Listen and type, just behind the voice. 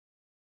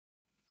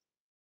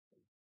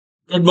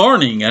Good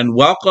morning and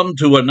welcome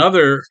to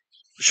another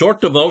short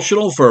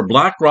devotional for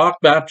Black Rock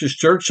Baptist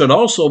Church and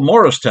also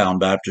Morristown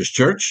Baptist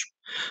Church.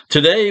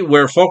 Today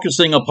we're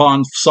focusing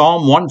upon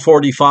Psalm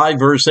 145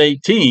 verse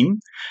 18,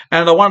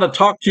 and I want to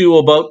talk to you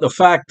about the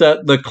fact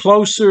that the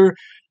closer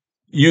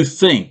you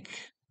think,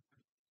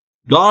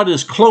 God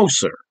is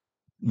closer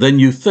than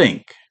you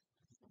think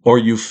or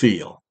you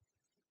feel.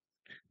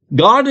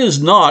 God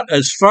is not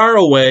as far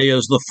away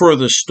as the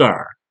furthest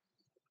star.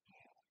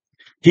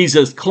 He's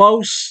as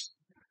close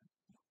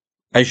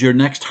as your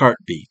next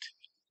heartbeat.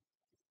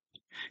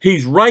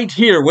 He's right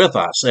here with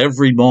us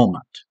every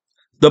moment.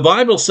 The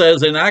Bible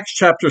says in Acts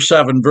chapter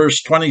 7,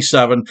 verse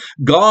 27,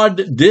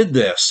 God did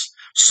this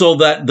so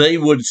that they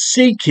would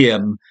seek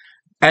him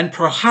and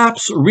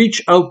perhaps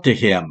reach out to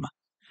him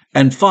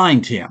and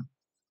find him,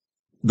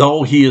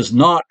 though he is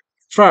not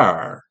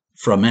far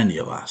from any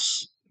of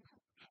us.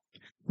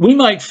 We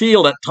might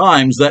feel at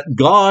times that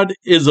God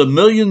is a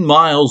million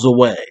miles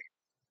away,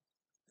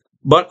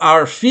 but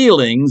our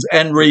feelings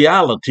and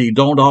reality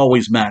don't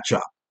always match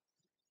up.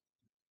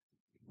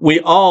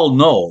 We all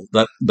know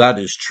that that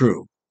is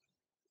true.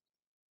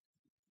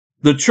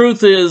 The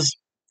truth is,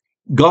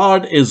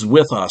 God is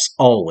with us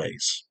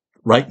always,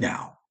 right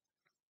now.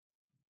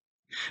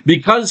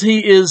 Because he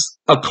is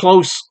a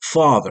close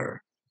Father,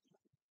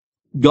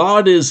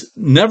 God is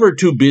never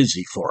too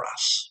busy for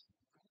us.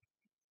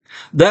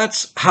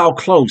 That's how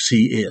close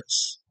he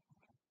is.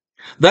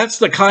 That's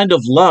the kind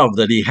of love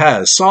that he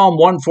has. Psalm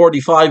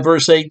 145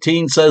 verse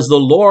 18 says, "The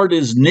Lord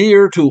is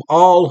near to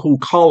all who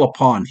call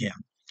upon him."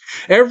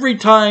 Every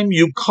time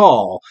you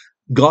call,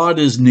 God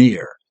is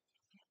near.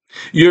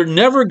 You're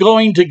never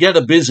going to get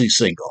a busy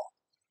signal.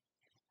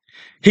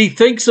 He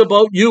thinks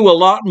about you a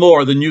lot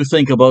more than you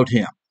think about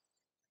him.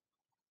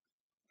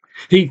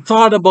 He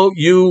thought about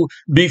you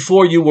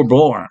before you were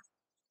born.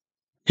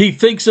 He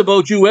thinks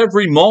about you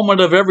every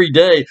moment of every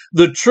day.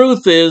 The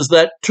truth is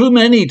that too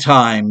many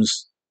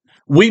times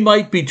we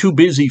might be too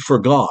busy for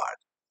God,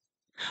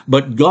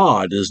 but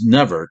God is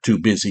never too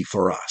busy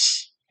for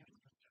us.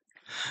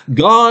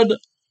 God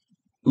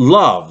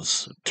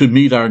loves to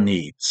meet our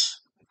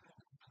needs.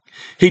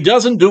 He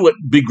doesn't do it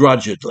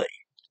begrudgingly.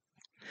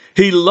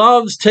 He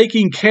loves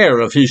taking care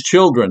of his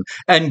children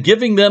and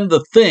giving them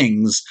the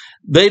things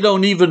they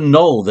don't even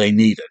know they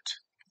needed.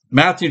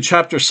 Matthew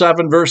chapter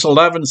 7 verse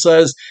 11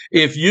 says,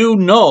 "If you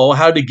know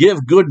how to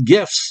give good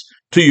gifts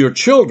to your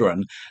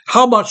children,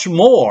 how much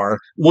more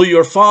will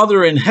your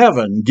Father in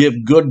heaven give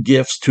good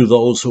gifts to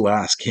those who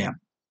ask him?"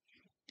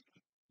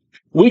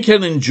 We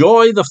can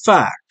enjoy the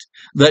fact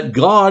that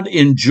God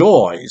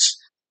enjoys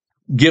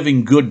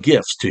giving good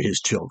gifts to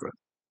his children.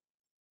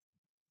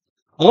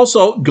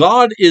 Also,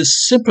 God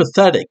is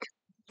sympathetic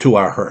to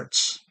our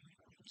hurts.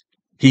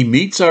 He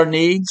meets our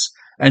needs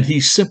and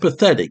he's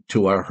sympathetic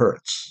to our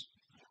hurts.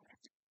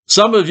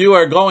 Some of you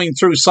are going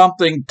through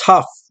something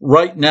tough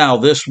right now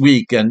this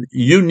week, and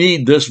you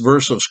need this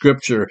verse of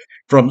scripture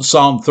from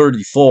Psalm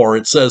 34.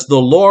 It says, "The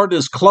Lord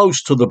is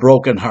close to the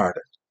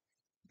brokenhearted.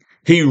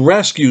 He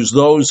rescues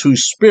those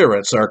whose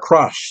spirits are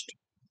crushed."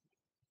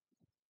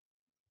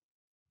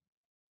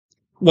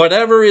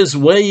 Whatever is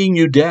weighing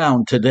you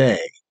down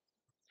today,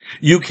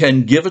 you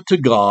can give it to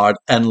God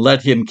and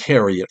let him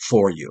carry it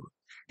for you.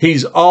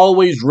 He's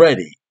always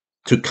ready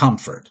to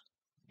comfort,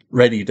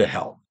 ready to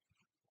help.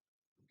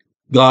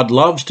 God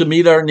loves to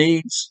meet our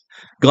needs.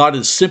 God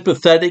is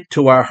sympathetic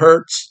to our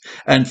hurts.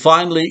 And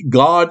finally,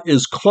 God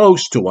is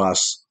close to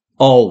us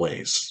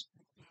always,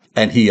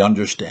 and he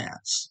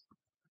understands.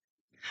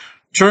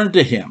 Turn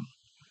to him.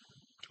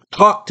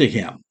 Talk to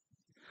him.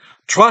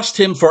 Trust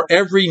him for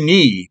every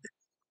need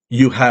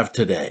you have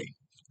today.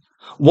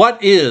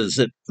 What is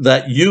it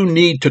that you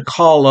need to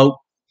call out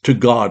to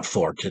God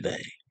for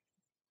today?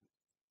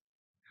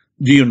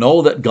 Do you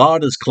know that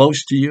God is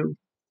close to you?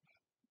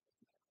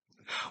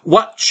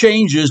 What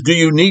changes do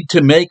you need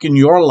to make in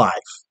your life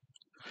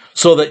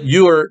so that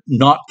you are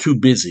not too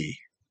busy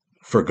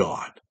for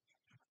God?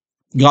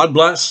 God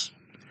bless.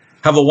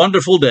 Have a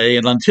wonderful day,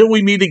 and until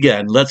we meet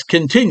again, let's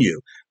continue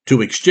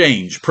to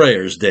exchange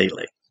prayers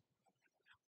daily.